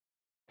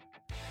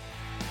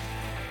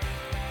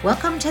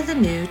Welcome to the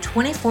new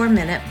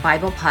 24-minute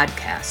Bible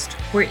podcast,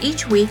 where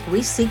each week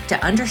we seek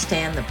to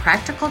understand the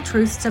practical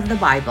truths of the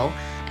Bible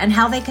and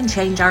how they can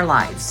change our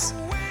lives.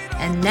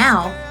 And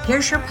now,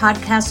 here's your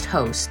podcast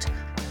host,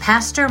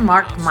 Pastor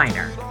Mark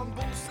Miner.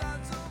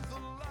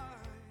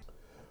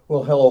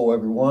 Well, hello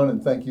everyone,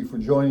 and thank you for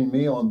joining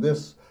me on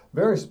this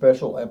very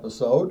special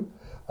episode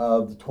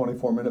of the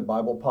 24-minute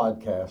Bible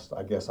podcast.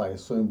 I guess I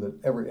assume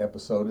that every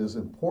episode is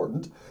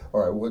important,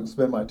 or I wouldn't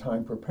spend my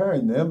time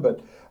preparing them,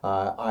 but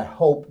I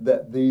hope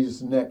that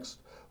these next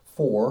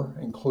four,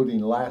 including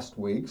last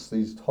week's,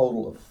 these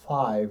total of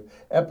 5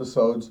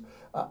 episodes,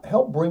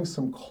 help bring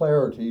some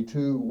clarity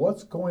to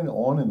what's going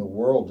on in the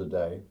world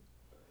today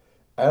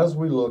as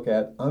we look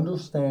at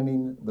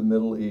understanding the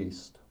Middle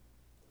East.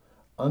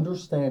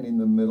 Understanding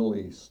the Middle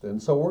East.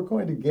 And so we're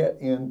going to get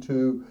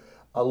into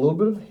a little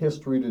bit of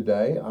history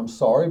today. I'm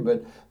sorry,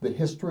 but the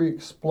history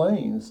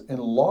explains in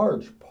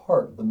large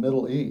part the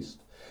Middle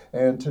East.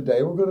 And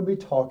today we're going to be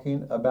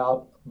talking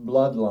about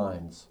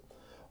bloodlines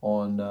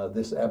on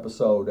this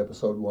episode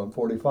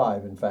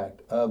 145, in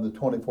fact, of the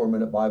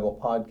 24-minute Bible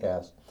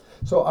podcast.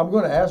 So I'm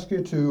going to ask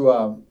you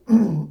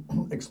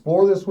to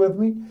explore this with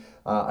me.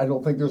 I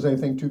don't think there's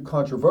anything too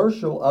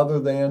controversial other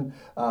than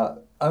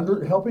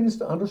helping us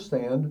to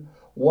understand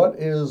what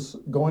is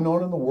going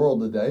on in the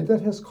world today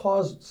that has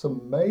caused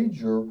some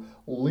major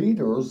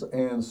leaders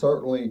and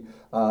certainly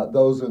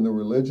those in the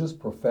religious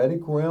prophetic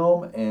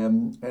realm.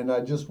 And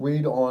I just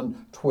read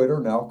on Twitter,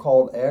 now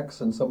called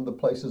X, and some of the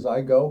places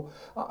I go,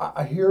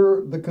 I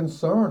hear the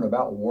concern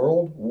about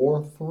World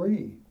War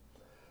III.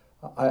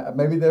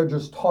 Maybe they're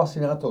just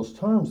tossing out those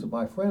terms, but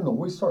my friend, when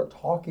we start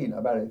talking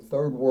about a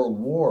third world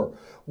war,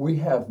 we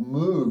have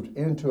moved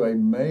into a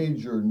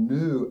major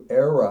new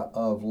era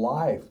of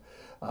life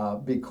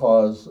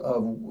because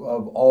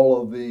of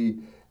all of the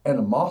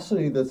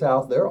animosity that's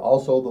out there,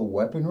 also the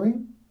weaponry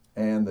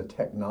and the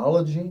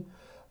technology,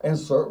 and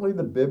certainly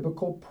the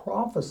biblical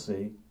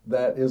prophecy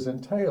that is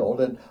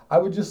entailed. And I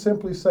would just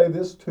simply say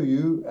this to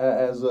you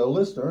as a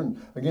listener,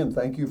 and again,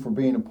 thank you for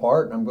being a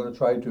part, and I'm going to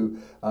try to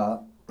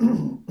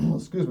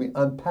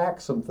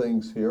unpack some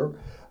things here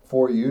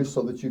for you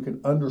so that you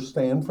can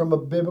understand from a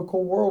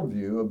biblical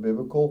worldview, a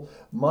biblical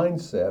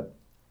mindset,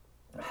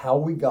 how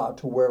we got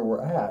to where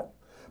we're at.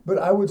 But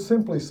I would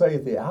simply say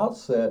at the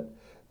outset,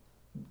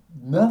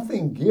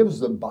 nothing gives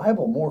the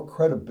Bible more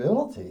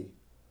credibility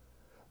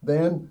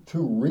than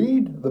to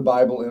read the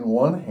Bible in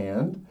one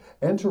hand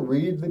and to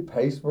read the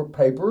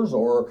papers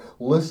or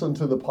listen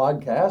to the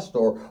podcast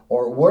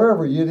or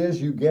wherever it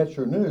is you get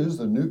your news,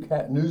 the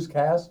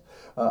newscast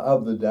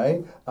of the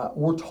day.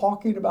 We're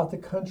talking about the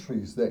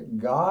countries that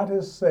God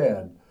has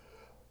said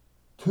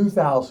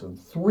 2,000,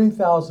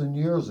 3,000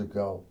 years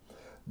ago,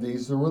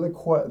 these were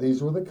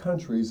the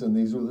countries and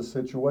these were the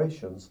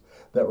situations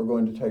that were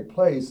going to take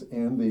place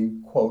in the,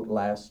 quote,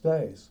 last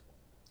days.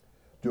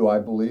 Do I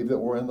believe that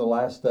we're in the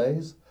last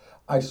days?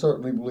 I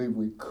certainly believe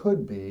we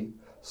could be,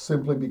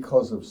 simply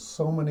because of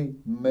so many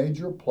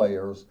major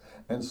players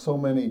and so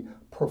many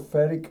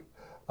prophetic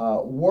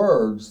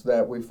words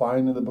that we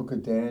find in the book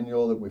of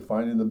Daniel, that we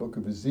find in the book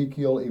of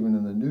Ezekiel, even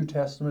in the New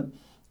Testament,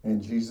 in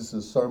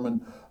Jesus'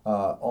 sermon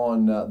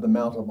on the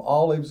Mount of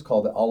Olives,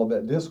 called the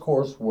Olivet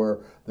Discourse, where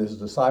his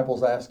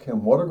disciples ask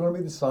him, what are going to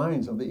be the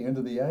signs of the end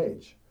of the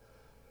age?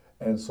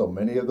 And so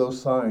many of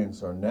those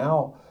signs are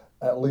now,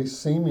 at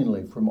least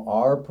seemingly from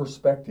our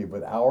perspective,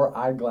 with our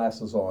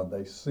eyeglasses on,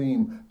 they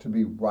seem to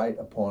be right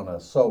upon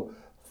us. So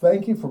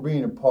thank you for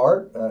being a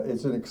part.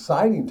 It's an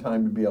exciting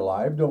time to be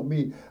alive. Don't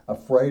be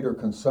afraid or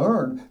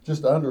concerned.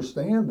 Just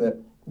understand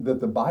that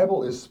the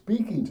Bible is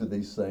speaking to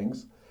these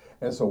things.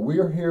 And so we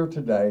are here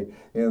today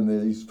in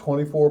these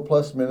 24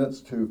 plus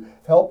minutes to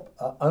help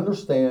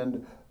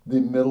understand the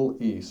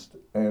Middle East.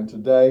 And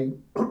today,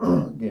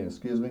 again,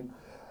 excuse me,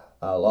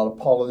 a lot of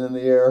pollen in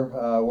the air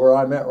where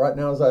I'm at right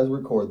now as I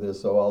record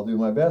this, so I'll do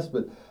my best.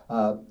 But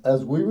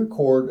as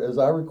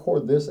I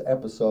record this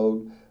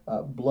episode,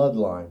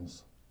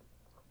 bloodlines,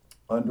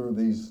 under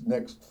these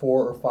next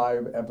 4 or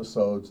 5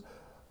 episodes,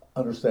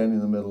 understanding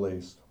the Middle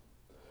East.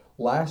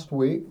 Last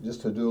week,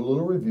 just to do a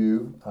little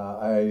review,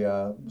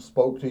 I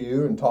spoke to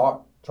you and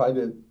tried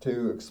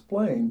to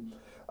explain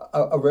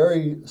a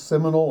very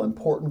seminal,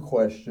 important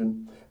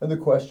question. And the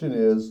question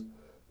is,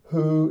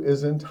 who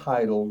is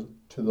entitled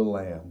to the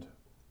land?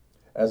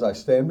 As I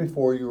stand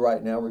before you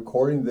right now,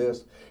 recording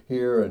this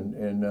here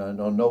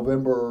on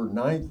November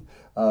 9th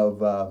of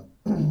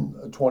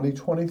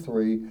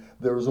 2023,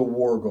 there is a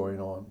war going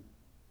on.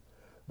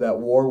 That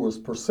war was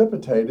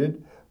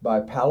precipitated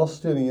by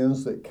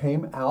Palestinians that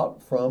came out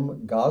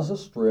from Gaza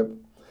Strip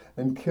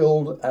and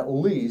killed at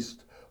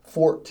least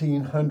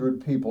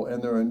 1,400 people in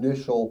their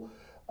initial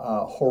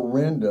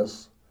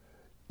horrendous,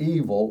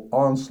 evil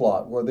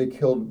onslaught, where they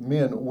killed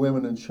men,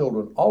 women, and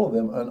children, all of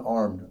them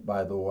unarmed,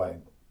 by the way.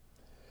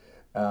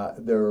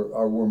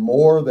 Were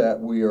more that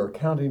we are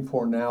accounting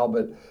for now,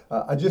 but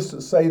I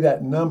just say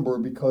that number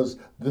because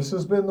this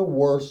has been the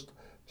worst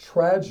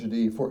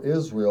tragedy for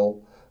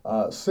Israel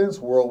since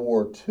World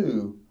War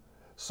II.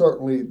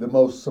 Certainly the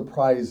most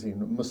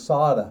surprising.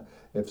 Masada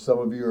If some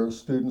of you are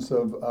students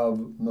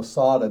of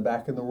Masada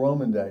back in the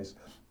Roman days,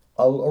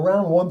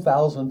 around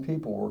 1,000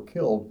 people were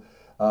killed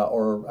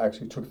or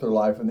actually took their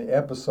life in the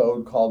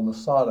episode called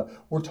Masada.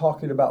 We're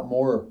talking about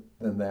more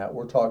than that.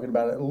 We're talking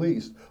about at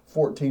least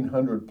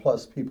 1,400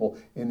 plus people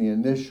in the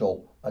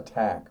initial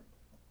attack.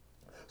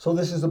 So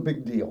this is a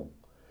big deal,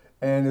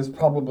 and is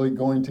probably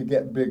going to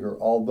get bigger,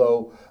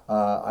 although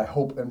I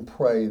hope and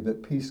pray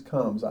that peace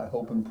comes. I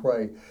hope and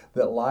pray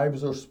that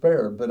lives are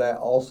spared. But I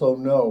also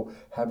know,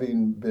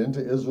 having been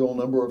to Israel a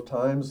number of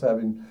times,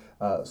 having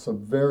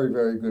some very,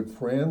 very good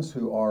friends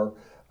who are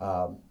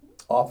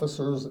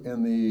officers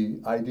in the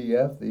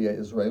IDF, the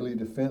Israeli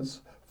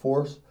Defense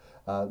Force,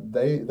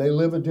 they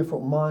live a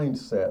different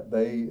mindset.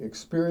 They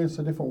experience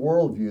a different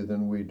worldview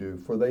than we do,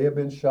 for they have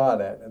been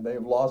shot at and they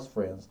have lost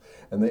friends,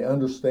 and they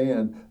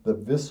understand the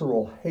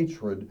visceral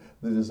hatred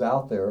that is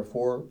out there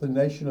for the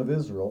nation of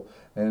Israel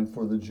and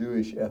for the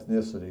Jewish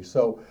ethnicity.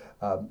 So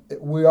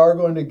we are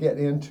going to get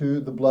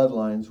into the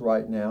bloodlines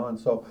right now, and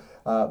so.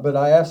 But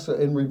I asked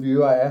in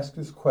review. I asked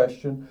this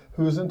question: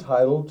 who is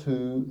entitled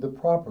to the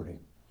property?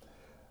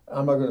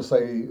 I'm not going to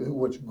say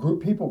which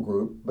people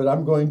group, but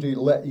I'm going to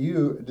let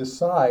you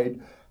decide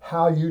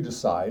how you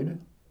decide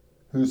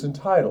who's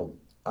entitled.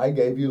 I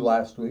gave you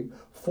last week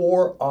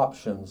 4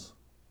 options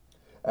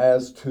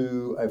as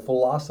to a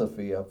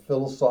philosophy, a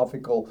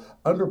philosophical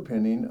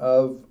underpinning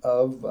of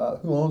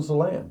who owns the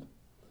land.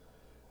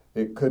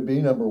 It could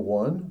be, number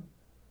 1,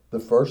 the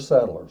first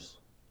settlers.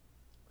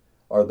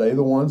 Are they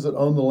the ones that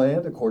own the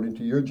land according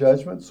to your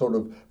judgment, sort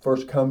of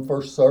first come,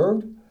 first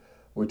served?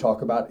 We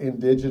talk about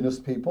indigenous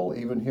people.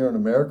 Even here in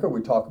America, we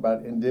talk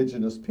about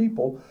indigenous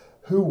people.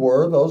 Who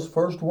were those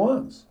first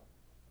ones?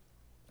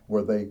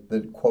 Were they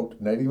the, quote,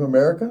 Native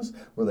Americans?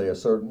 Were they a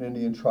certain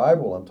Indian tribe?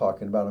 Well, I'm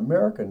talking about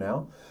America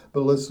now.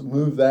 But let's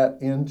move that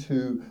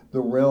into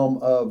the realm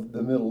of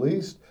the Middle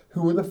East.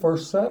 Who were the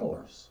first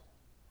settlers?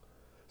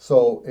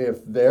 So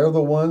if they're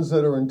the ones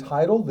that are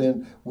entitled,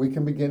 then we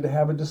can begin to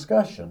have a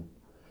discussion.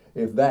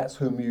 If that's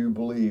whom you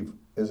believe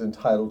is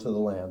entitled to the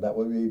land, that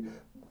would be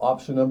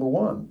option number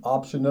 1.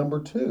 Option number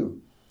 2,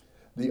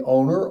 the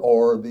owner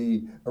or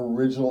the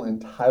original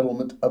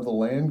entitlement of the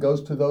land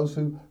goes to those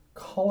who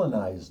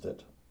colonized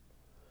it,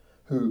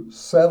 who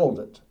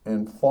settled it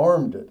and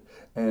farmed it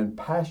and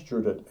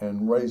pastured it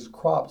and raised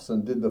crops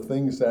and did the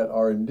things that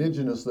are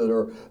indigenous, that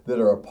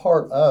are a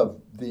part of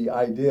the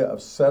idea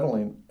of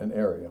settling an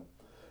area.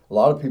 A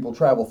lot of people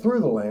travel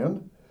through the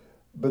land,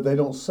 but they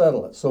don't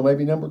settle it. So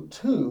maybe number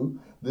 2,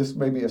 this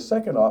may be a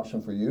second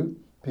option for you.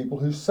 People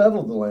who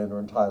settled the land are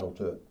entitled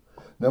to it.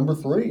 Number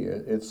 3,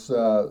 it's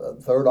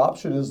third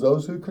option is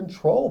those who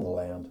control the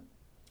land.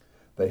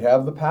 They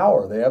have the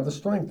power, they have the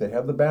strength, they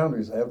have the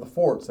boundaries, they have the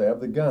forts, they have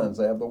the guns,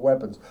 they have the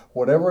weapons,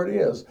 whatever it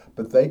is,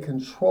 but they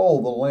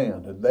control the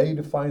land and they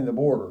define the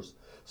borders.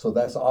 So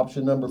that's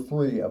option number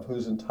 3 of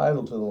who's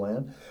entitled to the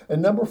land.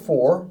 And number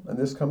 4, and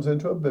this comes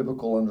into a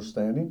biblical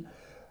understanding,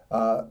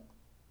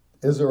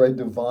 is there a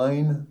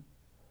divine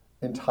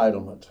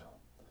entitlement?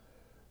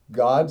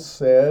 God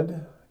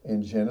said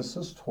in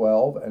Genesis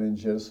 12 and in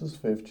Genesis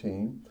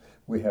 15,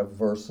 we have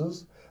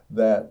verses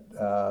that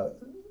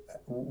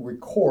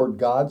record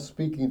God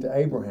speaking to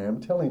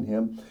Abraham, telling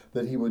him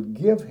that he would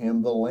give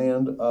him the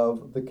land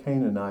of the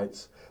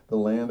Canaanites, the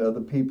land of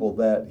the people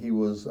that he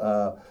was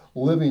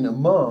living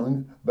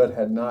among but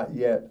had not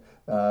yet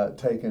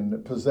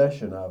taken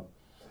possession of.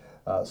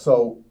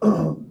 So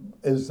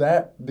is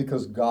that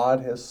because God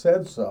has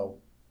said so?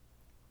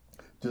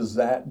 Does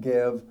that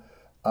give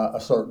a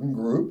certain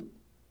group,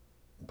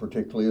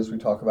 particularly as we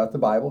talk about the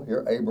Bible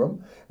here,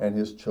 Abram and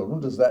his children,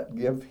 does that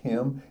give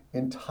him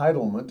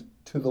entitlement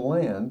to the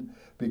land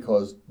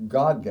because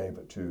God gave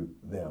it to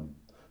them?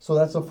 So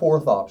that's a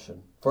 4th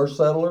option. First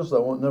settlers, I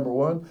want number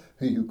 1.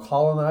 He who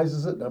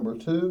colonizes it, number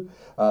 2.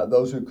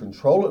 Those who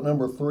control it,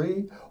 number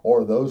 3.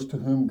 Or those to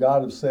whom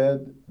God has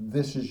said,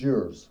 this is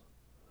yours.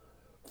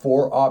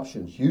 4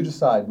 options. You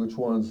decide which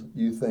ones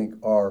you think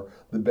are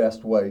the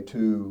best way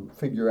to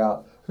figure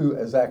out who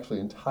is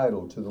actually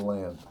entitled to the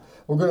land.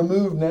 We're going to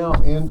move now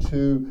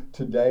into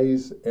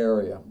today's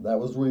area. That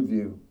was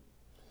review.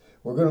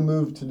 We're going to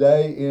move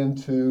today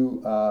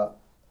into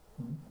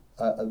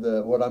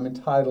what I'm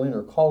entitling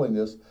or calling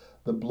this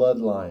the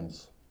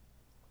bloodlines.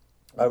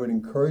 I would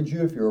encourage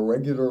you, if you're a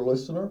regular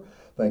listener,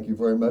 thank you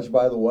very much,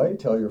 by the way.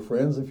 Tell your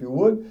friends if you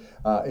would.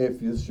 If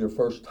this is your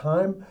first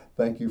time,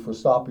 thank you for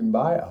stopping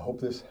by. I hope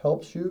this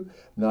helps you.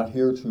 I'm not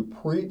here to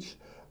preach.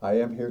 I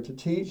am here to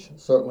teach.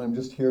 Certainly, I'm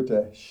just here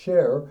to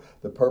share.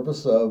 The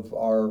purpose of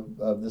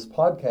this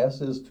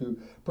podcast is to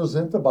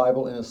present the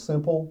Bible in a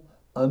simple,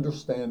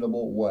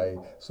 understandable way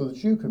so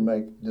that you can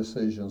make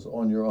decisions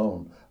on your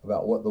own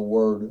about what the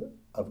Word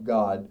of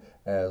God,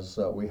 as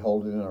we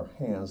hold it in our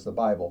hands, the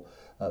Bible,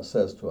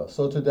 says to us.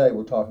 So today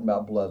we're talking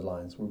about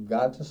bloodlines. We've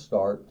got to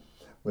start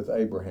with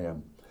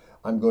Abraham.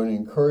 I'm going to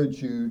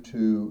encourage you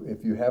to,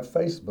 if you have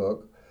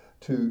Facebook,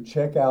 to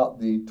check out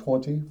the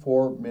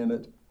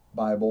 24-Minute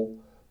Bible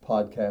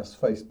Podcast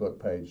Facebook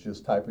page.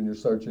 Just type in your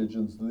search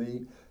engines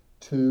the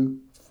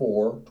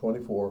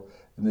 24,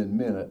 and then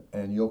minute,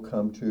 and you'll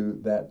come to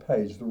that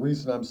page. The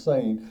reason I'm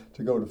saying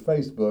to go to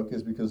Facebook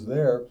is because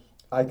there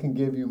I can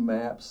give you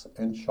maps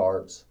and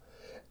charts.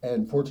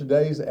 And for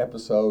today's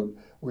episode,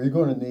 we're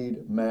going to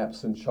need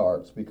maps and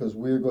charts because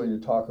we're going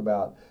to talk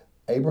about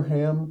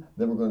Abraham,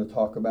 then we're going to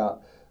talk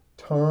about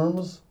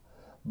terms,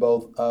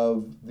 both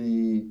of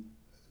the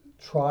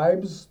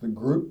tribes,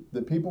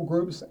 the people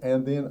groups,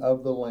 and then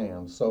of the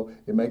land. So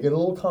it may get a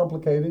little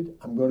complicated.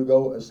 I'm going to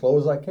go as slow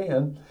as I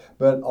can,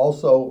 but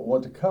also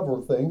want to cover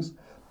things.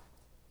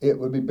 It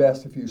would be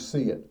best if you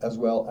see it as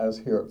well as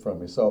hear it from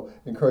me. So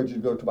I encourage you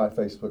to go to my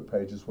Facebook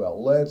page as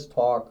well. Let's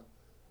talk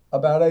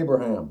about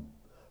Abraham.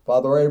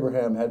 Father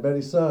Abraham had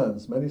many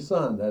sons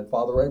had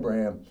Father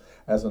Abraham,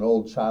 as an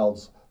old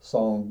child's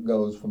song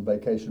goes from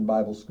Vacation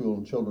Bible School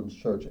and Children's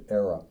Church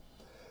era.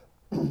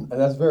 And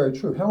that's very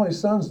true. How many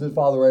sons did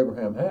Father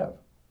Abraham have?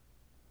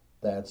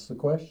 That's the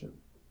question.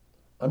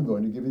 I'm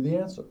going to give you the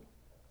answer.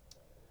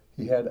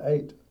 He had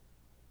 8.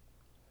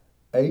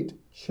 8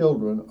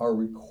 children are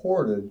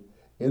recorded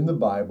in the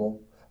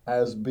Bible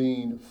as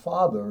being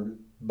fathered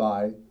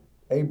by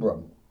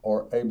Abram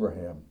or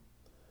Abraham.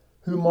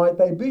 Who might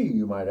they be,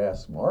 you might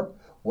ask, Mark?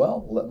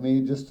 Well, let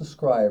me just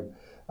describe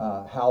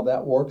how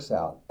that works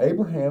out.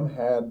 Abraham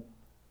had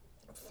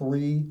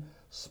 3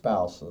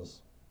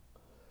 spouses.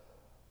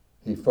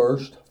 He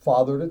first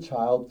fathered a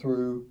child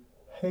through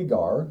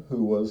Hagar,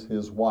 who was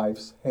his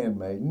wife's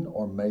handmaiden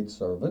or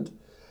maidservant,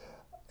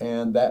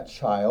 and that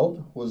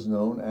child was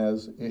known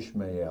as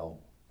Ishmael.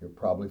 You're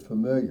probably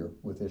familiar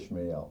with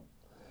Ishmael.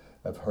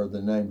 I've heard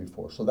the name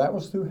before. So that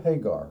was through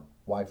Hagar,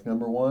 wife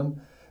number 1,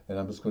 and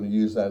I'm just going to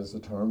use that as the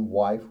term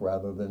wife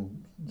rather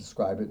than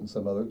describe it in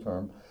some other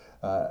term.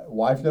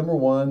 Wife number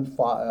 1,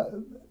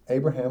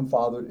 Abraham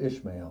fathered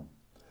Ishmael.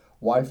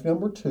 Wife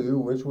number 2,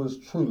 which was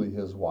truly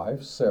his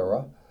wife,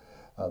 Sarah,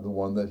 the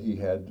one that he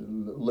had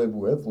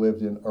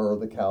lived in Ur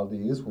the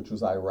Chaldees, which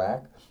was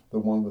Iraq, the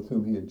one with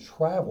whom he had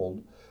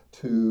traveled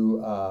to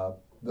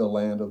the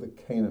land of the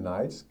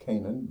Canaanites,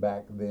 Canaan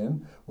back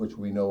then, which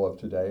we know of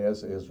today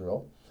as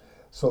Israel.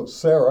 So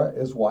Sarah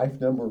is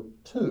wife number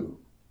 2.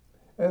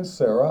 And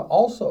Sarah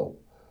also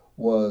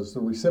was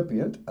the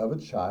recipient of a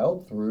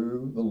child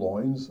through the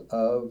loins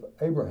of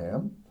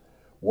Abraham,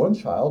 one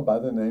child by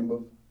the name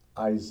of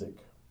Isaac.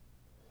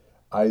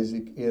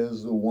 Isaac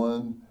is the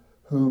one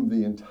whom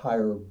the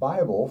entire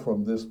Bible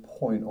from this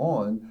point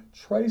on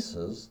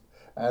traces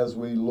as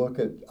we look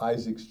at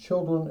Isaac's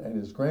children and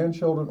his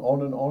grandchildren,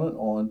 on and on and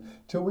on,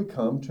 till we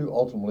come to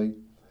ultimately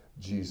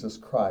Jesus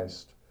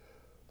Christ,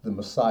 the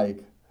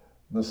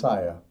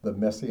Messiah, the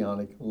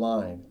Messianic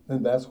line.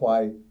 And that's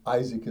why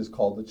Isaac is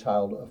called the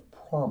child of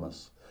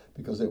promise,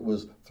 because it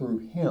was through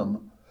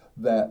him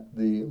that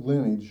the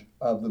lineage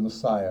of the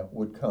Messiah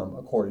would come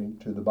according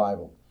to the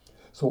Bible.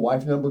 So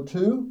wife number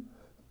 2,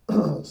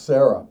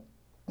 Sarah,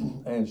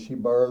 and she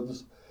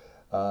births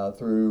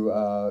through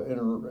a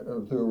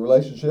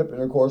relationship,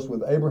 intercourse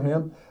with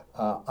Abraham.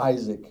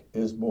 Isaac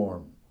is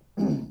born.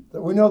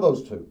 We know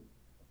those 2.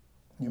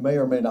 You may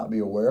or may not be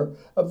aware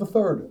of the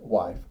 3rd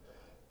wife.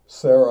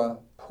 Sarah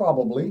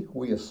probably,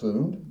 we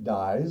assumed,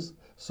 dies.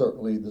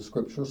 Certainly the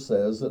scripture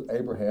says that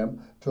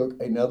Abraham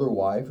took another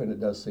wife, and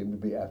it does seem to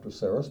be after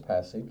Sarah's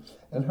passing,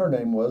 and her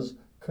name was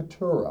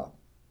Keturah.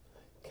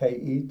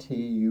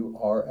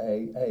 Keturah.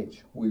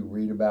 We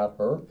read about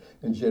her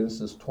in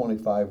Genesis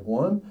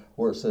 25:1,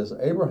 where it says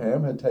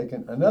Abraham had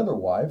taken another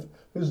wife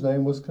whose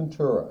name was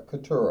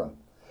Keturah.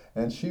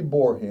 And she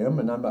bore him,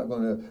 and I'm not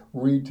going to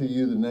read to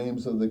you the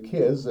names of the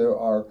kids. There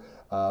are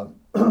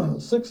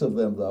 6 of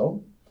them,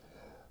 though.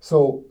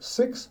 So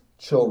 6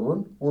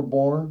 children were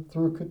born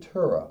through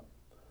Keturah,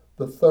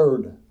 the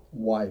 3rd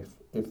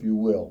wife, if you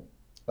will,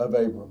 of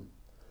Abram.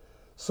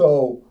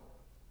 So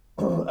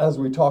as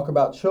we talk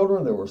about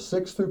children, there were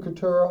 6 through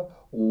Keturah,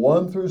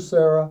 1 through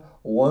Sarah,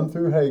 1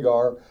 through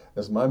Hagar.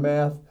 As my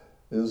math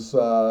is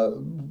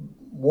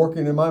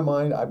working in my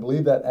mind, I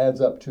believe that adds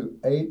up to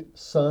 8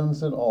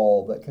 sons in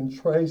all that can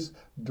trace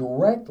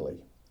directly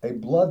a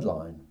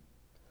bloodline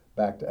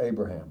back to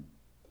Abraham.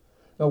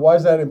 Now, why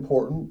is that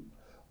important?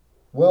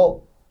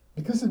 Well,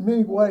 because in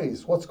many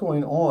ways, what's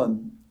going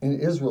on in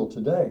Israel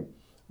today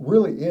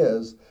really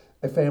is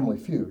a family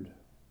feud.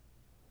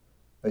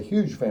 A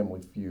huge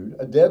family feud,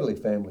 a deadly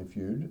family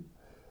feud,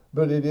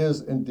 but it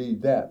is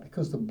indeed that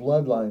because the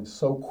bloodlines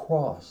so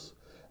cross.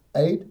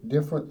 8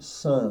 different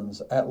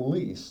sons at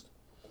least,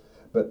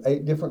 but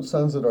 8 different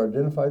sons that are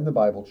identified in the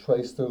Bible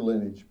trace their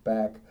lineage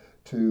back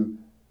to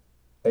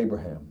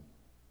Abraham.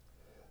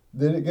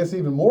 Then it gets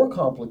even more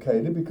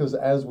complicated because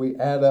as we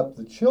add up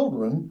the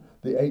children,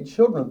 the 8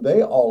 children,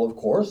 they all, of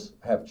course,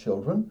 have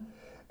children.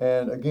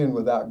 And again,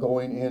 without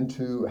going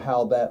into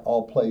how that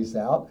all plays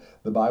out,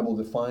 the Bible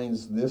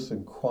defines this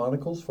in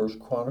Chronicles, 1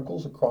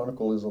 Chronicles. A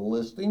chronicle is a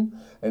listing,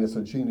 and it's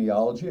a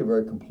genealogy, a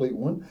very complete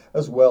one,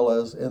 as well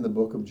as in the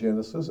book of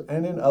Genesis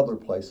and in other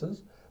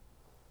places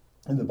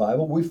in the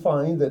Bible. We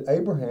find that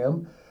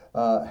Abraham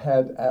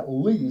had at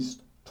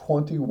least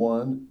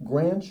 21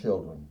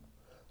 grandchildren.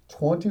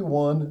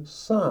 21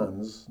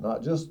 sons,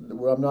 not just,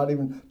 I'm not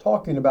even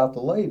talking about the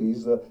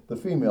ladies, the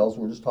females,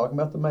 we're just talking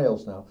about the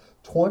males now.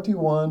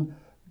 21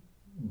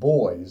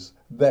 boys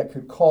that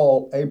could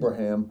call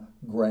Abraham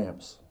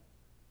Gramps.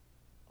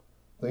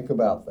 Think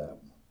about that.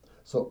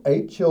 So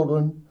 8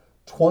 children,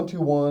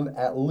 21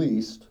 at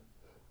least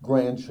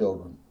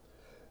grandchildren.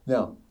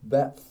 Now,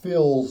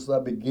 you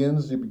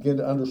begin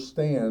to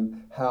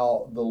understand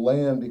how the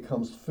land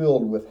becomes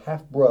filled with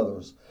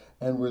half-brothers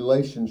and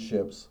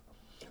relationships.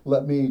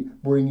 Let me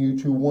bring you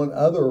to one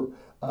other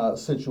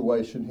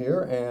situation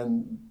here,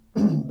 and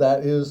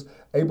that is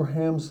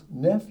Abraham's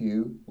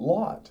nephew,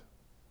 Lot.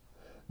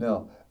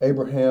 Now,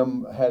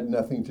 Abraham had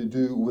nothing to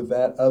do with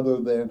that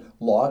other than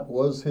Lot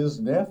was his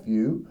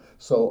nephew,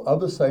 so of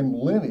the same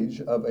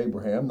lineage of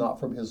Abraham, not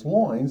from his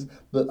loins,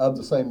 but of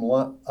the same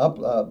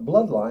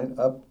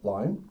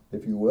upline,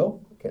 if you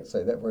will. Can't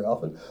say that very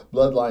often.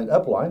 Bloodline,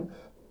 upline.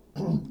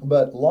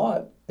 But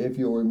Lot, if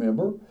you'll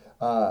remember,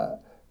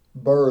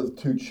 birthed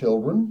 2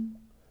 children.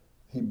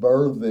 He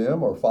birthed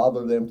them or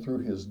fathered them through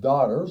his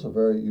daughters, a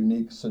very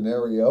unique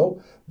scenario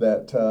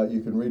that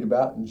you can read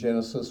about in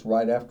Genesis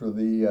right after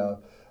the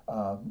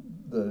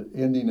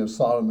ending of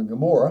Sodom and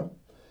Gomorrah.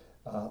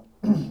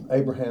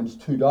 Abraham's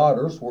 2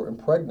 daughters were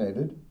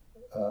impregnated.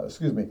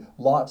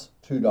 Lot's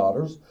 2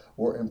 daughters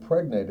were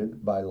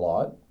impregnated by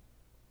Lot,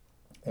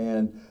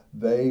 and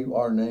they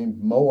are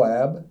named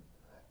Moab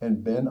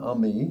and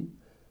Ben-Ami.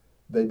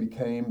 They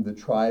became the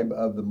tribe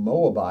of the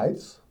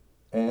Moabites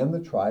and the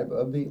tribe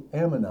of the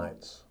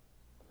Ammonites.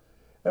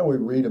 And we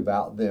read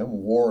about them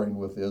warring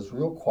with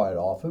Israel quite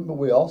often, but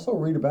we also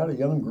read about a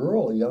young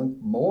girl, a young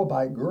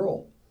Moabite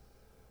girl.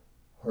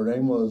 Her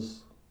name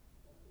was,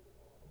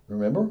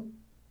 remember?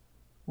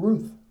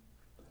 Ruth.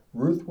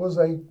 Ruth was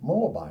a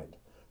Moabite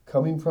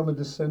coming from a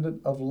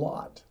descendant of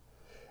Lot.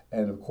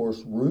 And of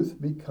course,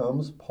 Ruth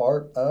becomes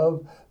part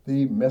of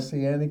the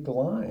Messianic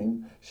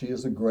line. She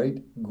is a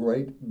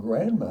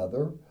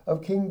great-great-grandmother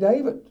of King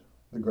David,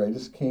 the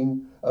greatest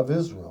king of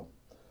Israel.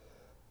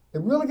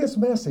 It really gets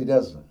messy,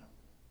 doesn't it?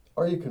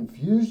 Are you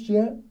confused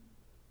yet?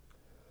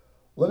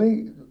 Let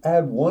me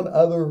add one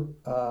other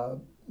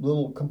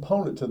little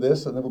component to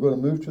this, and then we're going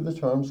to move to the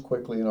terms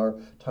quickly in our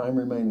time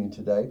remaining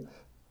today.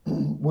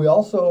 We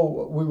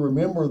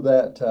remember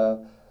that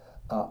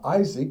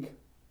Isaac,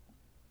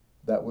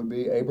 that would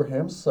be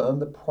Abraham's son,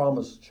 the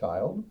promised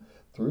child,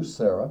 through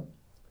Sarah.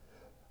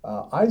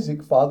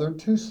 Isaac fathered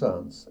 2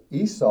 sons,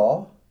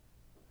 Esau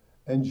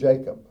and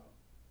Jacob.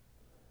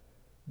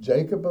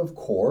 Jacob, of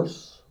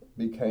course,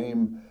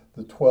 became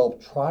the 12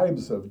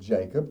 tribes of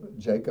Jacob.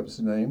 Jacob's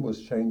name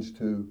was changed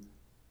to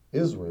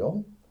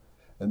Israel,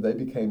 and they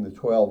became the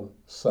 12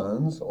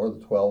 sons, or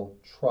the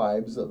 12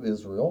 tribes of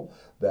Israel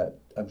that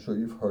I'm sure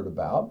you've heard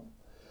about.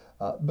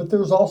 But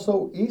there's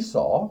also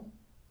Esau,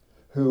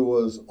 who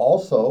was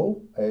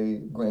also a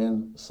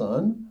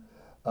grandson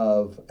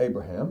of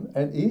Abraham.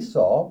 And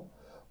Esau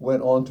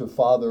went on to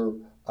father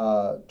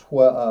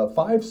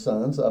 5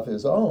 sons of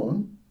his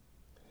own.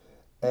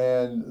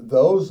 And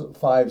those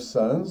 5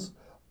 sons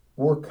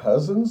were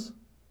cousins,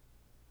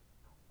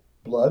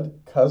 blood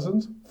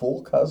cousins,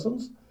 full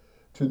cousins,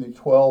 to the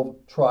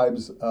 12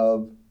 tribes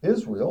of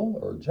Israel,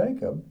 or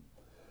Jacob.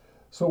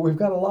 So we've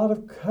got a lot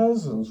of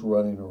cousins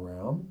running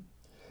around.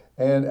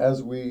 And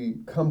as we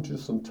come to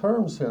some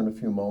terms here in a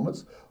few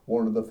moments,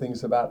 one of the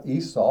things about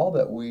Esau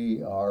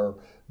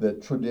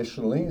that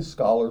traditionally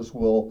scholars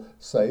will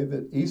say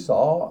that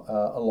Esau,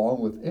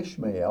 along with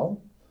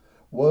Ishmael,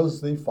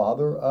 was the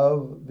father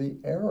of the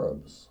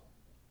Arabs.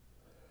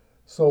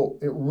 So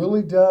it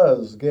really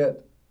does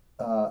get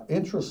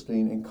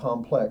interesting and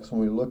complex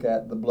when we look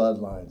at the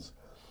bloodlines.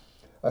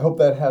 I hope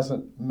that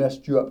hasn't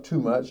messed you up too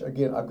much.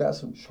 Again, I've got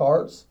some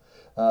charts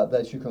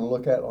that you can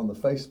look at on the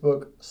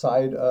Facebook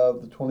side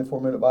of the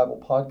 24-Minute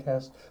Bible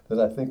Podcast that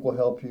I think will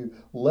help you.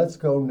 Let's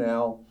go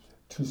now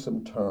to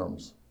some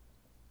terms.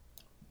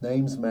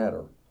 Names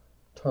matter.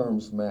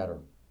 Terms matter.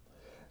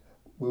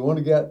 We want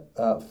to get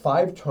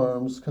 5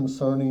 terms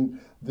concerning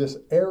this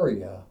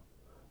area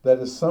that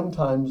is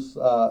sometimes,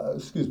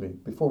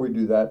 before we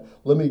do that,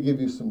 let me give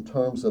you some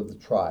terms of the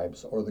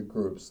tribes or the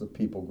groups, the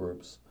people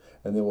groups,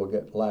 and then we'll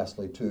get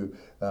lastly to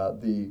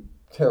the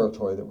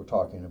territory that we're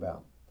talking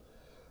about.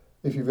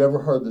 If you've ever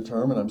heard the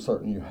term, and I'm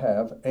certain you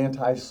have,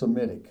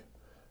 anti-Semitic.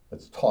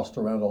 It's tossed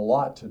around a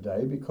lot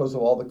today because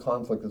of all the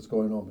conflict that's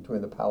going on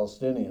between the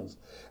Palestinians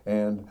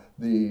and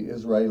the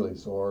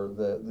Israelis or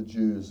the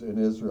Jews in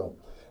Israel.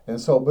 And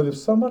so, but if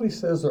somebody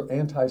says they're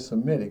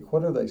anti-Semitic,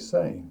 what are they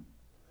saying?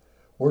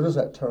 Where does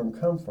that term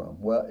come from?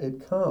 Well,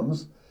 it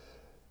comes,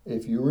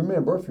 if you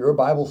remember, if you're a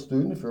Bible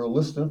student, if you're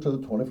listening to the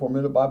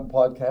 24-Minute Bible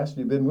Podcast,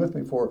 you've been with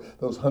me for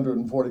those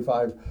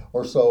 145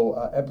 or so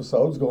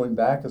episodes going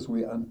back as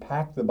we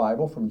unpack the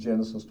Bible from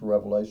Genesis to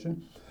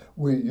Revelation,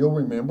 you'll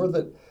remember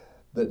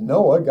that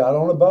Noah got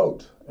on a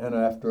boat. And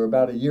after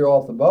about a year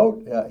off the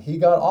boat, he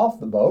got off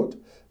the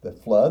boat, the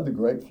flood, the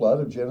great flood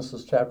of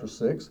Genesis chapter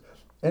 6,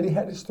 and he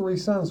had his 3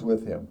 sons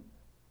with him,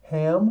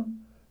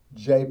 Ham,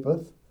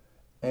 Japheth,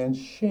 and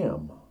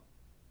Shem.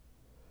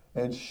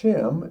 And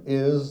Shem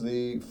is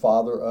the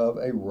father of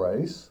a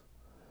race.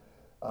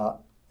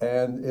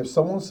 And if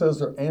someone says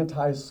they're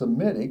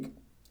anti-Semitic,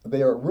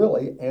 they are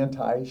really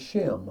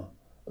anti-Shem.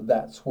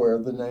 That's where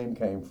the name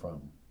came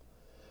from.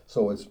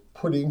 So it's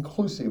pretty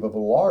inclusive of a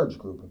large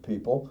group of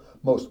people,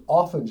 most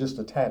often just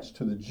attached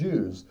to the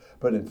Jews,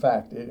 but in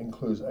fact it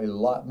includes a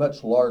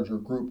much larger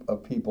group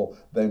of people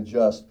than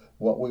just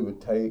what we would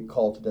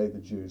call today the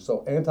Jews.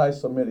 So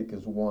anti-Semitic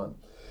is one.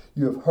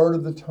 You have heard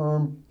of the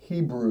term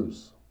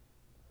Hebrews.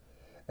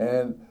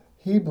 And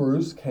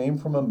Hebrews came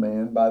from a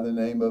man by the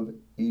name of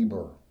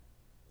Eber.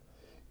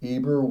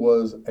 Eber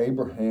was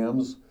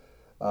Abraham's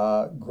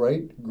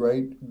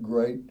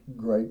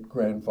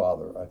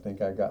great-great-great-great-grandfather. I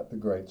think I got the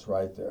greats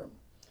right there.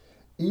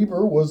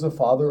 Eber was the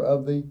father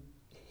of the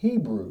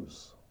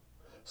Hebrews.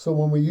 So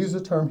when we use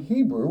the term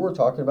Hebrew, we're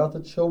talking about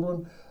the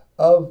children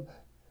of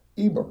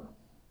Eber.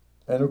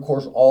 And of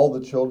course, all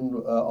the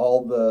children,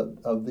 of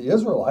the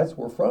Israelites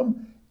were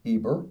from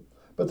Eber,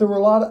 but there were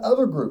a lot of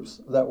other groups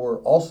that were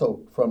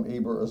also from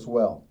Eber as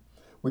well.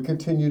 We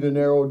continue to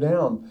narrow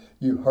down.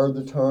 You heard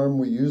the term,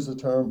 we use the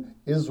term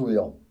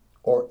Israel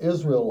or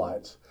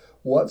Israelites.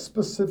 What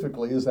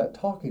specifically is that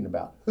talking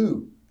about?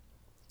 Who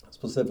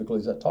specifically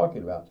is that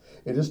talking about?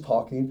 It is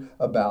talking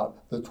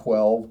about the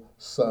 12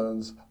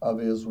 sons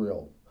of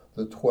Israel,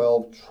 the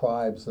 12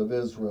 tribes of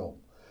Israel.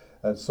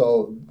 And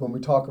so when we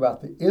talk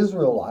about the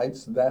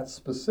Israelites, that's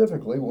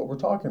specifically what we're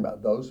talking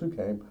about, those who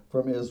came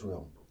from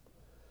Israel.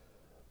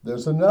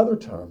 There's another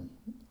term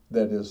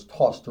that is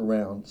tossed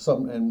around,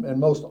 and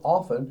most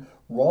often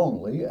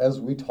wrongly, as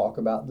we talk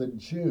about the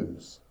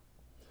Jews.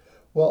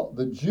 Well,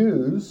 the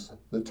Jews,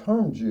 the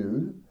term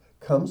Jew,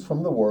 comes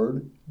from the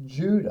word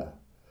Judah.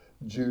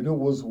 Judah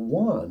was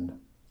one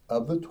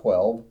of the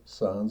 12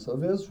 sons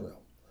of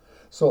Israel.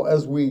 So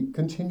as we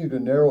continue to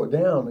narrow it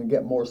down and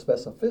get more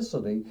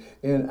specificity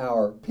in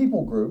our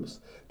people groups,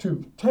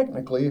 to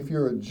technically, if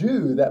you're a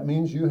Jew, that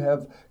means you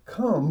have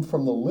come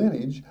from the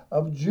lineage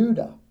of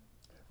Judah.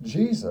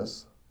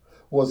 Jesus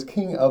was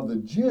king of the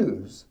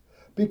Jews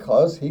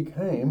because he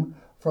came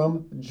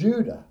from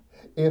Judah.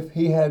 If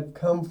he had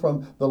come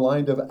from the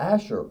line of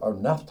Asher or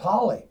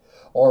Naphtali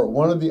or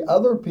one of the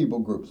other people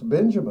groups,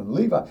 Benjamin,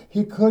 Levi,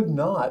 he could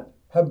not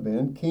have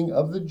been king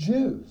of the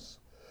Jews.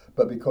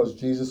 But because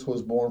Jesus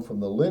was born from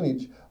the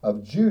lineage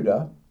of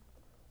Judah,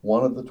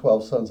 one of the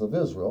 12 sons of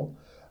Israel,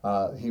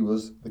 he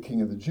was the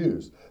king of the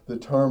Jews. The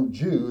term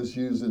Jew is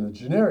used in a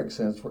generic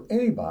sense for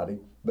anybody,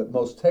 but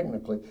most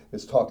technically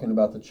it's talking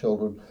about the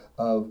children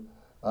of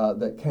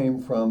that came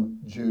from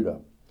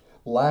Judah.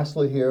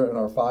 Lastly, here in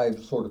our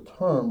 5 sort of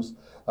terms,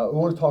 we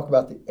want to talk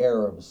about the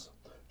Arabs.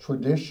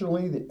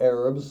 Traditionally, the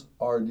Arabs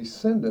are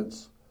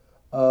descendants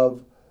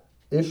of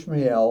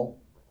Ishmael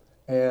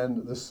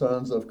and the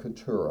sons of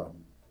Keturah.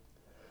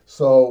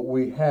 So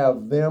we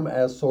have them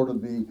as sort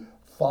of the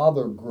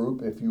father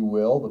group, if you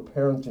will, the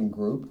parenting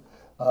group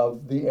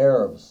of the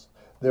Arabs.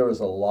 There is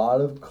a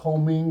lot of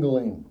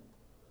commingling.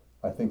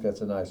 I think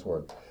that's a nice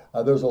word.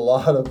 There's a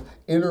lot of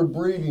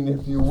interbreeding,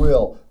 if you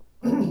will,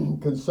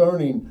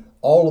 concerning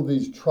all of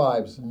these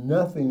tribes.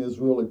 Nothing is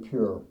really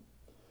pure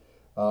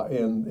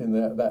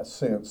in that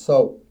sense.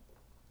 So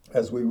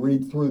as we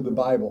read through the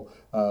Bible,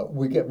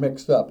 we get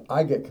mixed up.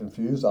 I get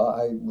confused.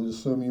 I would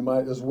assume you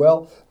might as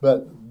well.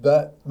 But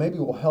that maybe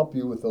will help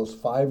you with those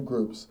 5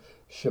 groups: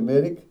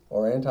 Shemitic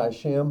or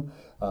anti-Shem,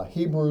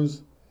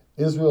 Hebrews,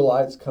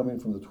 Israelites coming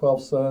from the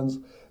 12 sons,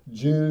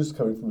 Jews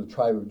coming from the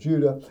tribe of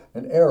Judah,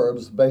 and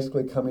Arabs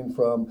basically coming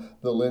from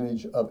the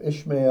lineage of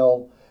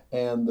Ishmael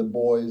and the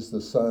boys,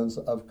 the sons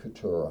of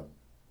Keturah.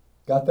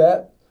 Got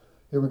that?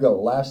 Here we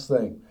go. Last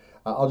thing.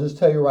 I'll just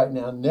tell you right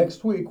now,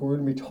 next week we're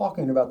going to be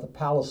talking about the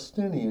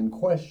Palestinian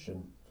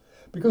question.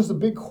 Because the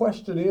big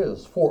question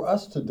is, for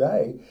us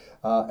today,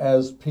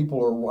 as people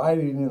are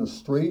riding in the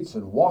streets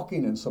and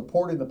walking and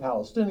supporting the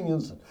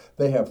Palestinians,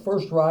 they have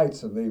first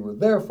rights and they were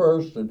there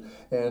first,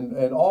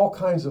 and all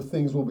kinds of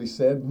things will be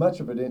said, much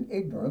of it in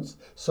ignorance,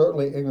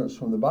 certainly ignorance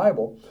from the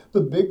Bible.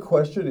 The big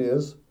question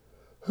is,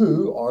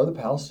 who are the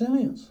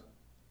Palestinians?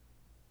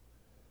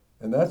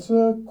 And that's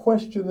a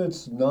question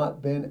that's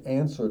not been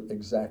answered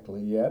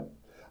exactly yet.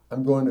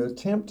 I'm going to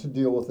attempt to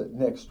deal with it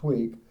next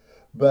week,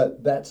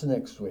 but that's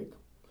next week.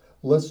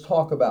 Let's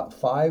talk about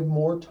 5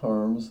 more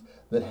terms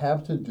that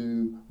have to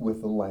do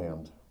with the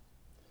land.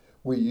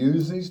 We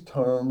use these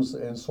terms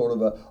in sort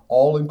of an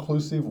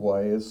all-inclusive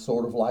way. It's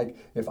sort of like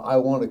if I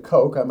want a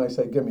Coke, I may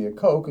say, give me a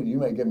Coke, and you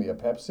may give me a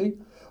Pepsi,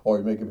 or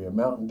you may give me a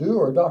Mountain Dew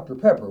or a Dr.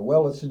 Pepper.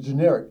 Well, it's a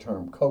generic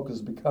term. Coke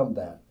has become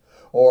that.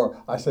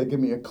 Or I say, give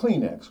me a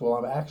Kleenex. Well,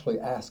 I'm actually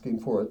asking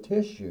for a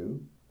tissue.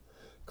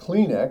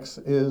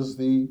 Kleenex is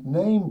the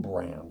name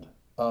brand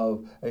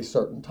of a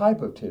certain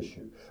type of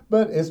tissue,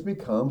 but it's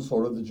become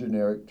sort of the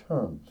generic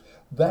term.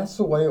 That's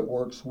the way it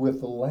works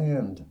with the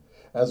land.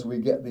 As we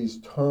get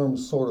these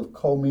terms sort of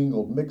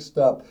commingled, mixed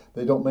up,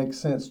 they don't make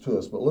sense to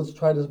us. But let's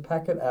try to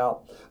pack it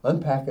out,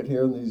 unpack it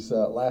here in these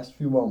last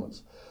few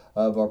moments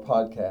of our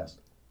podcast.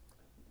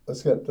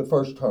 Let's get the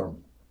first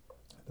term,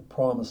 the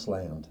promised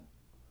land.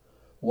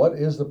 What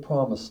is the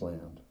promised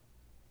land?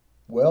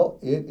 Well,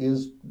 it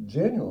is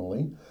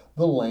genuinely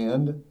the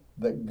land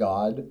that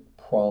God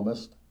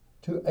promised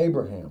to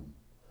Abraham.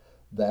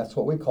 That's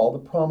what we call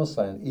the promised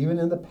land. Even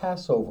in the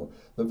Passover,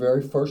 the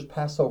very first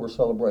Passover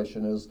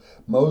celebration, as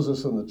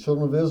Moses and the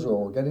children of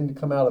Israel were getting to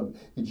come out of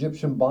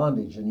Egyptian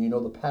bondage. And you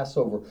know the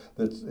Passover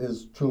that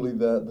is truly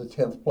the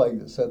 10th plague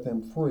that set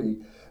them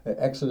free.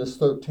 Exodus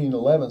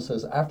 13:11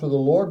 says, after the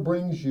Lord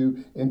brings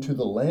you into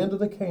the land of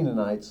the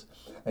Canaanites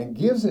and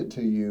gives it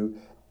to you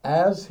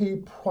as he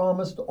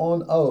promised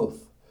on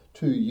oath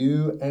to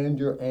you and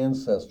your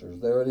ancestors.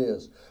 There it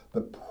is,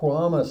 the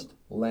promised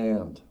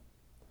land.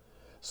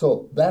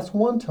 So that's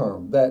one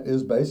term that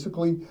is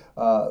basically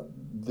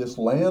this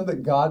land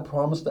that God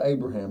promised to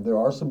Abraham. There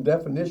are some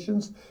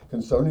definitions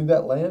concerning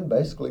that land,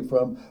 basically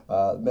from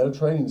the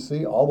Mediterranean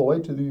Sea all the way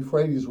to the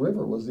Euphrates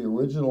River was the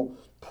original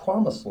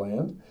promised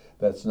land.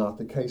 That's not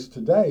the case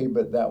today,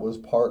 but that was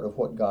part of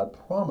what God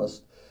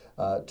promised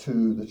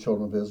to the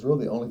children of Israel.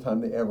 The only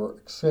time they ever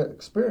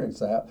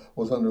experienced that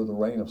was under the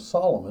reign of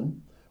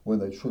Solomon, when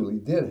they truly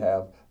did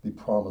have the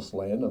promised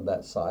land of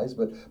that size.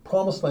 But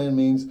promised land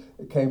means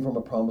it came from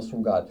a promise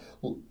from God.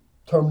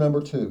 Term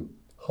number 2,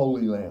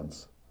 holy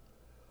lands.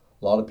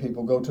 A lot of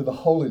people go to the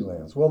Holy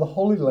Lands. Well, the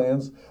Holy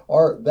Lands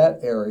are that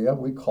area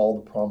we call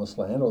the Promised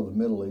Land, or the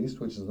Middle East,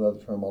 which is another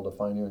term I'll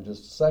define here in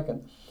just a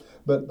second.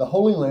 But the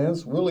Holy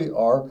Lands really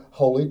are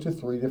holy to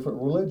 3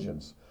 different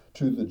religions,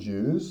 to the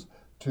Jews,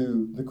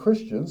 to the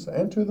Christians,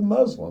 and to the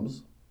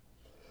Muslims.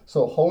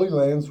 So Holy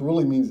Lands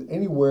really means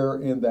anywhere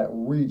in that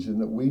region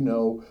that we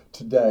know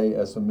today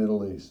as the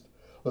Middle East.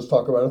 Let's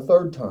talk about a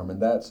third term,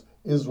 and that's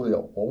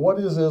Israel. Well, what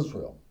is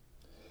Israel?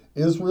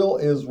 Israel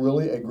is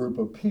really a group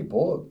of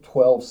people,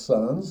 12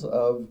 sons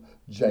of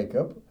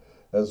Jacob,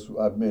 as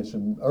I've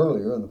mentioned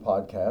earlier in the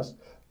podcast.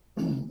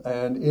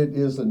 And it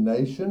is a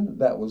nation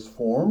that was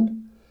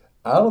formed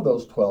out of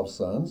those 12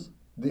 sons.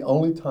 The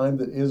only time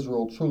that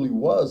Israel truly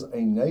was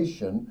a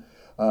nation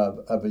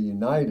of a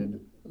united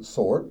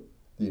sort,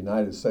 the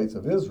United States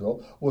of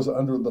Israel, was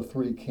under the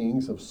 3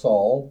 kings of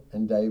Saul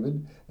and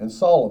David and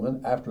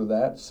Solomon. After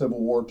that, civil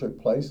war took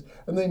place,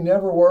 and they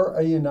never were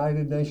a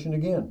united nation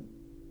again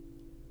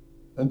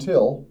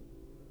until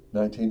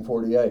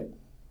 1948.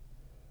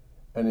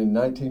 And in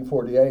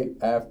 1948,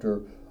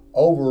 after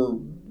over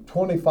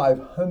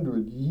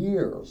 2,500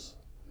 years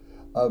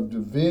of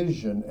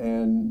division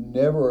and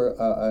never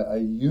a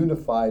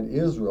unified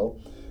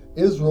Israel,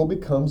 Israel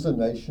becomes a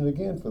nation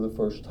again for the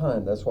first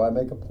time. That's why I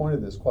make a point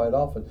of this quite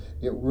often.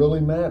 It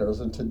really matters.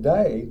 And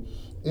today,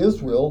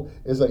 Israel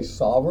is a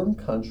sovereign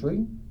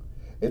country.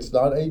 It's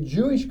not a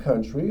Jewish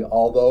country,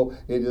 although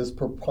it is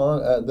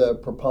the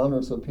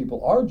preponderance of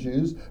people are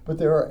Jews, but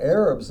there are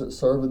Arabs that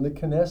serve in the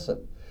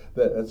Knesset.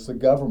 That's the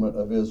government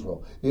of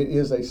Israel. It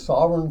is a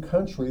sovereign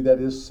country that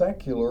is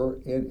secular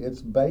in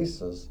its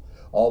basis,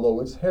 although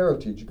its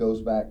heritage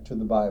goes back to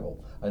the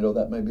Bible. I know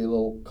that may be a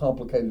little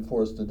complicated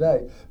for us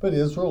today, but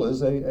Israel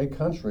is a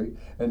country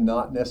and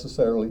not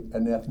necessarily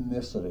an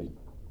ethnicity.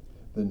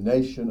 The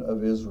nation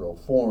of Israel,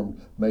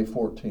 formed May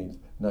 14th,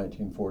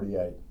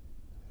 1948.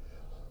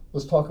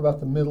 Let's talk about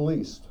the Middle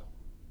East.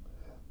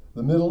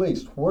 The Middle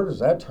East, where does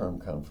that term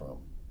come from?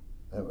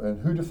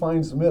 And who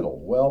defines the middle?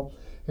 Well,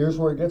 here's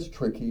where it gets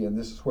tricky, and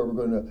this is where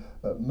we're going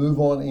to move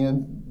on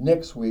in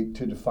next week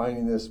to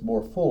defining this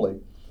more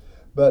fully.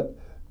 But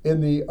in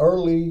the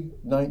early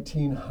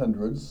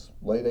 1900s,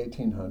 late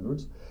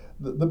 1800s,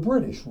 the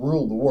British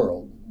ruled the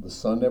world. The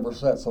sun never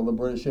sets on the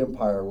British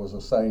Empire was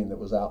a saying that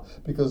was out,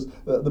 because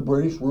the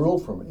British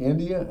ruled from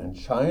India and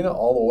China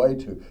all the way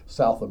to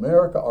South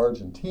America,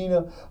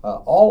 Argentina,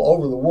 all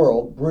over the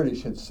world.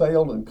 British had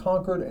sailed and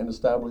conquered and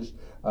established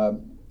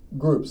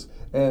groups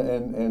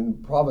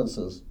and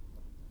provinces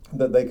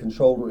that they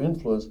controlled or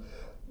influenced,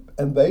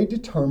 and they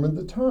determined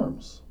the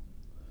terms.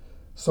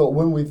 So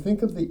when we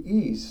think of the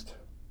East,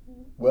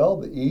 well,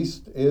 the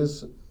East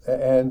is,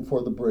 and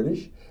for the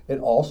British, it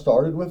all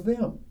started with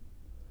them.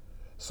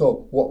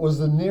 So what was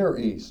the Near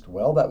East?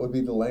 Well, that would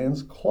be the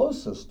lands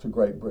closest to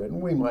Great Britain.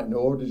 We might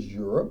know it as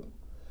Europe,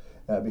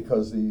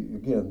 because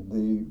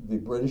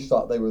the British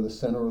thought they were the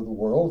center of the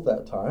world at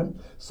that time.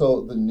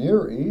 So the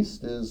Near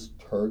East is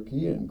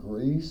Turkey and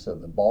Greece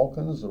and the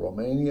Balkans,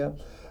 Romania,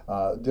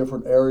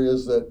 different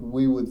areas that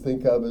we would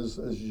think of as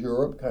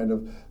Europe, kind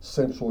of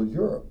Central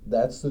Europe.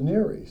 That's the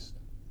Near East.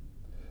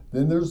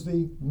 Then there's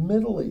the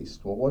Middle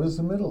East. Well, what is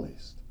the Middle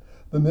East?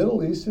 The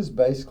Middle East is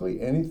basically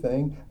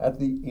anything at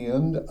the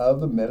end of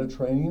the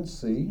Mediterranean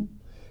Sea.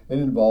 It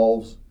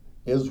involves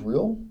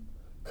Israel,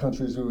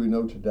 countries that we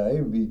know today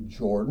would be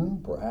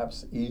Jordan,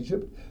 perhaps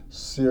Egypt,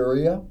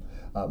 Syria,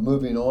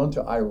 moving on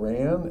to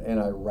Iran and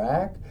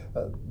Iraq.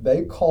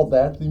 They call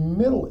that the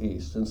Middle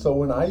East. And so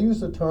when I use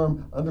the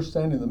term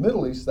understanding the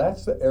Middle East,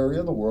 that's the area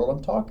of the world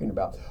I'm talking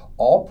about,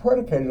 all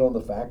predicated on the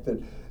fact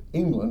that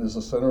England is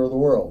the center of the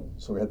world.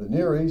 So we have the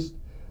Near East,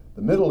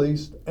 the Middle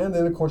East, and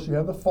then of course you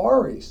have the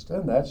Far East,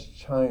 and that's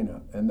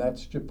China, and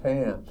that's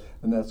Japan,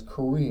 and that's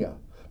Korea,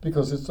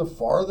 because it's the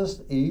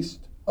farthest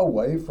east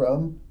away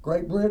from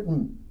Great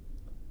Britain.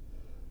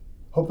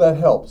 Hope that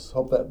helps.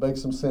 Hope that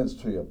makes some sense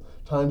to you.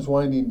 Time's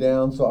winding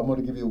down, so I'm going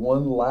to give you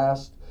one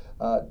last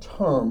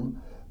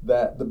term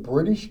that the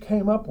British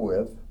came up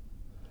with.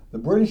 The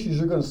British, as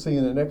you're going to see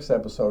in the next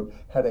episode,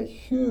 had a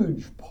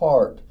huge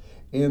part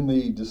in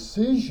the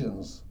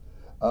decisions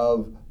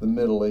of the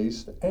Middle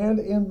East and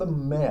in the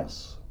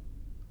mess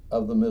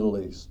of the Middle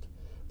East,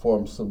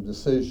 from some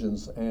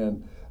decisions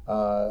and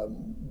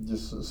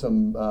just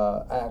some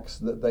acts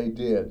that they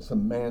did,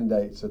 some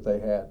mandates that they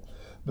had.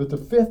 But the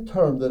fifth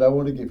term that I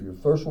want to give you,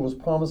 first one was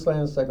Promised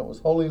Land, second was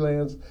Holy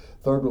Lands,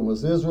 third one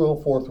was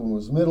Israel, fourth one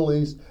was Middle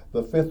East,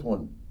 the fifth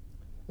one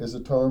is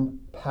the term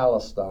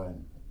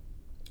Palestine.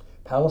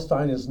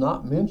 Palestine is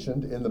not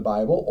mentioned in the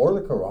Bible or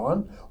the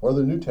Quran or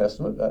the New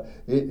Testament.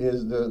 It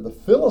is the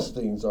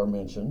Philistines are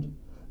mentioned,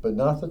 but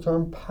not the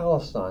term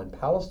Palestine.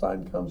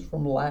 Palestine comes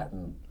from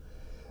Latin.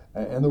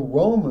 And the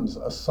Romans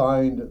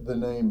assigned the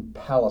name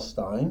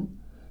Palestine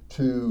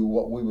to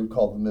what we would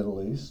call the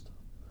Middle East.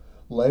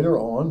 Later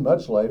on,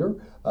 much later,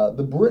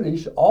 the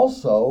British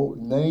also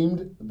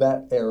named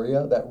that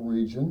area, that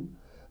region,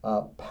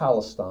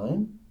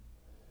 Palestine,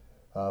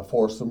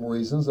 for some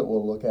reasons that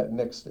we'll look at in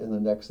the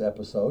next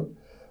episode.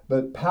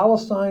 But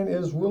Palestine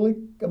is really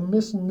a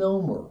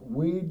misnomer.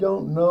 We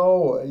don't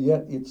know,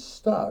 yet it's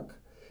stuck,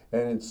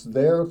 and it's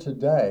there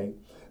today.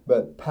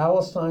 But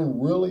Palestine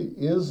really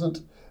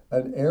isn't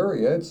an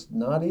area. It's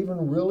not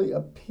even really a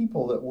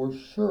people that we're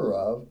sure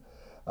of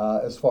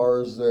as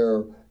far as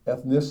their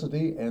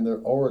ethnicity and their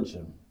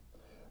origin.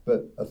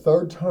 But a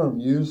fifth term,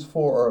 used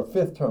for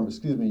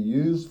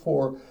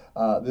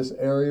this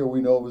area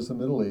we know as the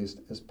Middle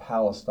East is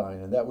Palestine.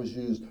 And that was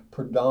used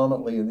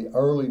predominantly in the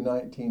early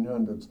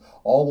 1900s,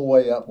 all the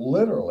way up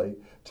literally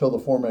till the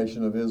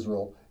formation of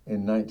Israel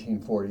in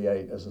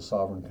 1948 as a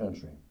sovereign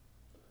country.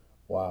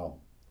 Wow.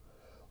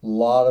 A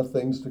lot of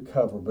things to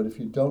cover, but if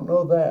you don't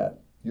know that,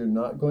 you're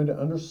not going to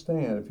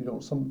understand, if you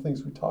don't, some of the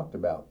things we talked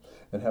about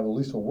and have at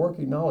least a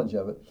working knowledge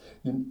of it.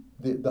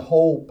 The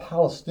whole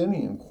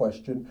Palestinian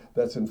question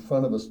that's in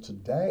front of us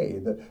today,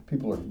 that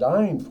people are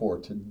dying for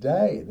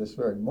today, this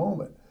very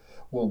moment,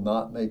 will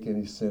not make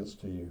any sense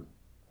to you.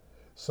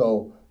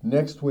 So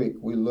next week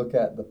we look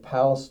at the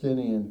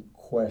Palestinian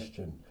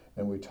question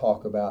and we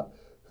talk about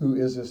who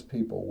is this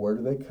people, where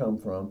do they come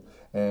from,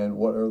 and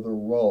what are their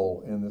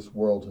role in this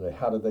world today?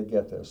 How did they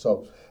get there?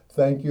 So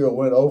thank you. I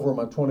went over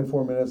my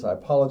 24 minutes. I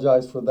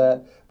apologize for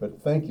that,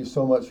 but thank you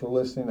so much for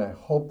listening. I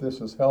hope this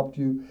has helped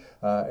you,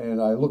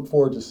 and I look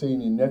forward to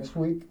seeing you next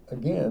week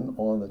again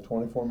on the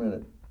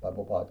 24-Minute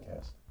Bible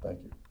Podcast.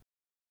 Thank you.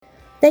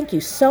 Thank you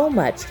so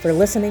much for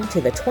listening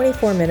to the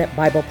 24-Minute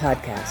Bible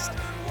Podcast.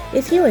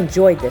 If you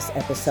enjoyed this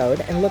episode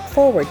and look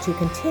forward to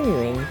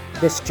continuing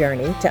this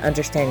journey to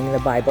understanding the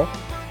Bible,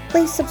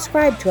 please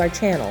subscribe to our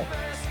channel.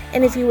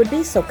 And if you would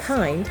be so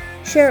kind,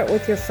 share it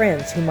with your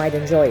friends who might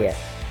enjoy it.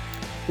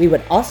 We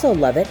would also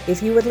love it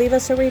if you would leave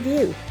us a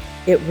review.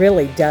 It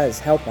really does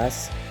help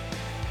us.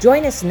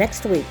 Join us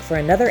next week for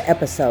another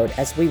episode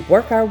as we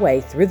work our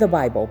way through the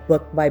Bible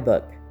book by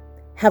book.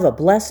 Have a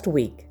blessed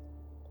week.